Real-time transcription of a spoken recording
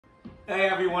Hey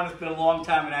everyone, it's been a long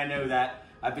time and I know that.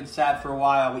 I've been sad for a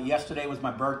while, but yesterday was my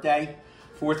birthday.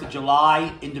 4th of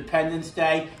July, Independence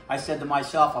Day. I said to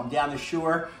myself, I'm down the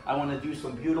shore. I want to do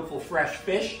some beautiful fresh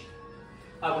fish.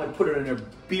 I'm going to put it in a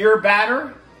beer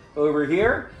batter over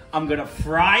here. I'm going to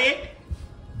fry it.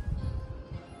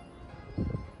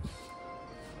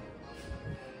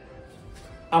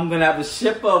 I'm going to have a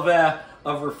sip of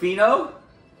Rufino.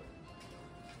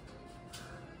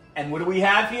 And what do we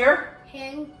have here?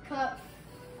 Hand-cut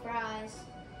fries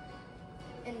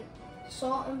and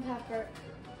salt and pepper,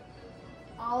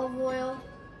 olive oil.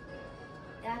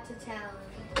 That's Italian.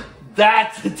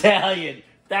 That's Italian.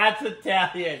 That's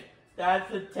Italian.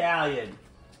 That's Italian.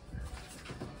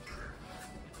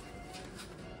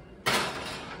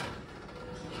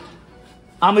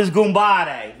 I'm his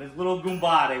gumbare, this little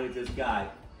gumbare with this guy.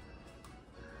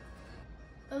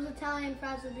 Those Italian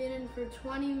fries have been in for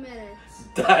 20 minutes.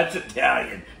 That's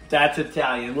Italian. That's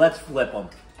Italian. Let's flip them.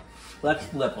 Let's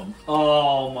flip them.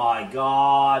 Oh my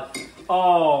God.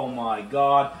 Oh my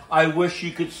God. I wish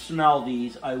you could smell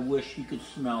these. I wish you could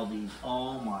smell these.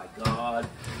 Oh my God.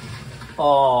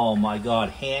 Oh my God.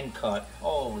 Hand cut.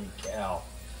 Holy cow.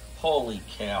 Holy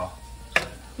cow.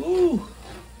 Ooh.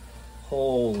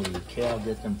 Holy cow.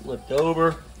 Get them flipped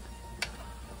over.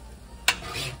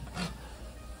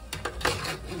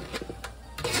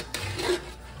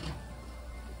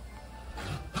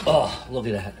 Oh, look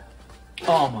at that.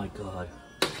 Oh my God.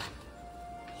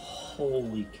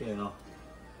 Holy cow.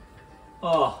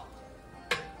 Oh.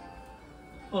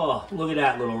 Oh, look at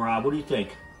that, little Rob. What do you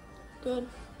think? Good.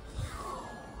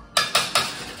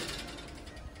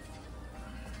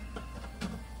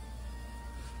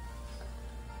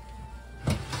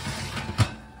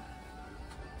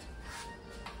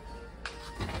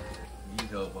 You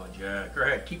go, bud, Jack. Go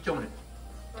ahead, keep doing it.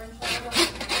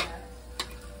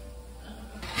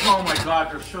 Oh my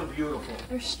God, they're so beautiful.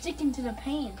 They're sticking to the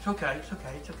pan. It's okay, it's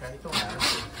okay, it's okay. It don't matter.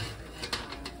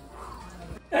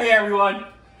 Hey everyone.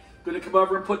 Gonna come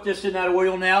over and put this in that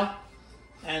oil now.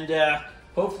 And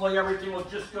hopefully everything will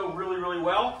just go really, really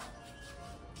well.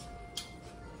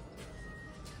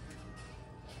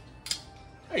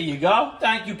 There you go.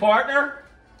 Thank you, partner.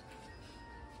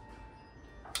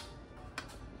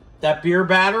 That beer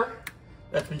batter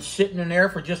that's been sitting in there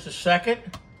for just a second.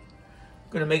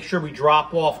 Going to make sure we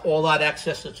drop off all that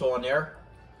excess that's on there.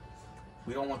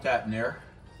 We don't want that in there.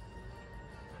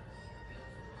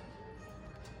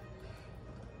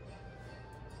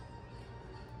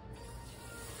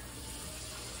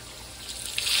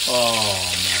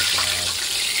 Oh my God.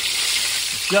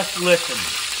 Just listen.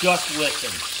 Just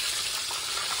listen.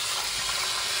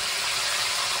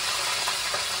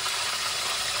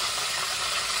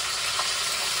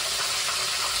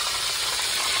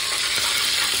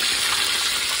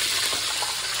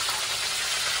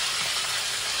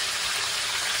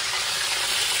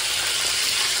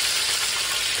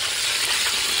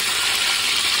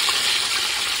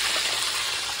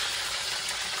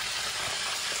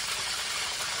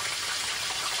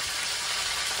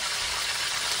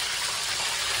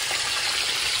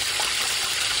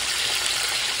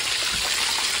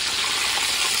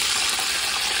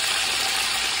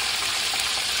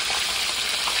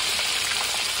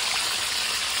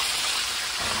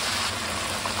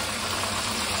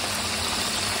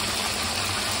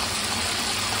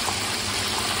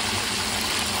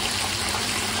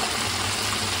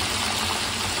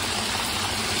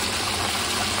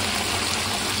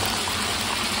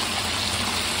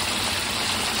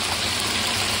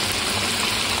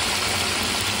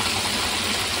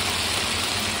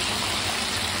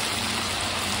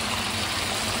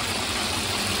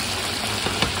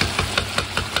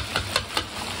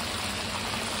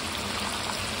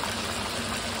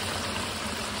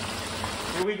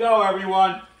 Here we go,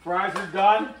 everyone. Fries are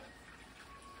done.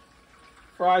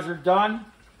 Fries are done.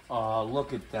 Oh,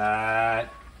 look at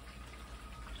that.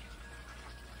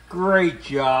 Great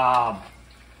job.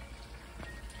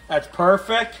 That's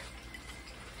perfect.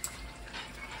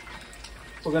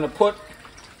 We're going to put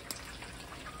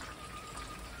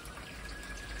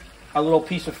a little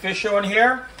piece of fish on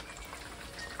here.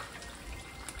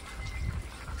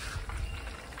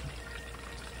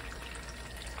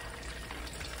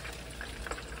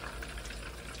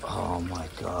 Oh my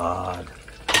God.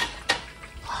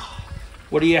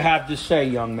 What do you have to say,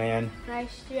 young man?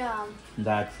 Nice job.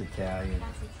 That's Italian.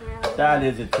 That's Italian. That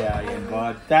is Italian,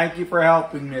 bud. Thank you for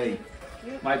helping me.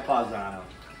 My paisano.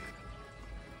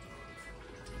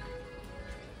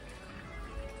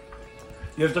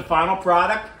 Here's the final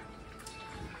product.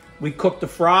 We cooked the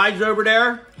fries over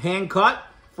there, hand cut,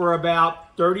 for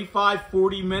about 35,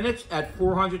 40 minutes at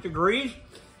 400 degrees.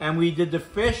 And we did the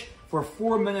fish for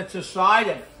 4 minutes aside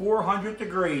at 400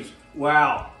 degrees.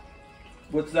 Wow.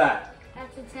 What's that?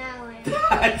 That's Italian.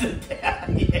 That's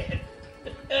Italian.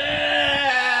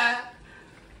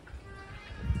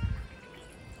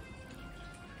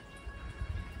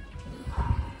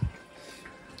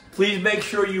 Please make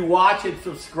sure you watch and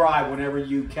subscribe whenever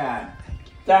you can.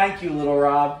 Thank you, little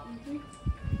Rob.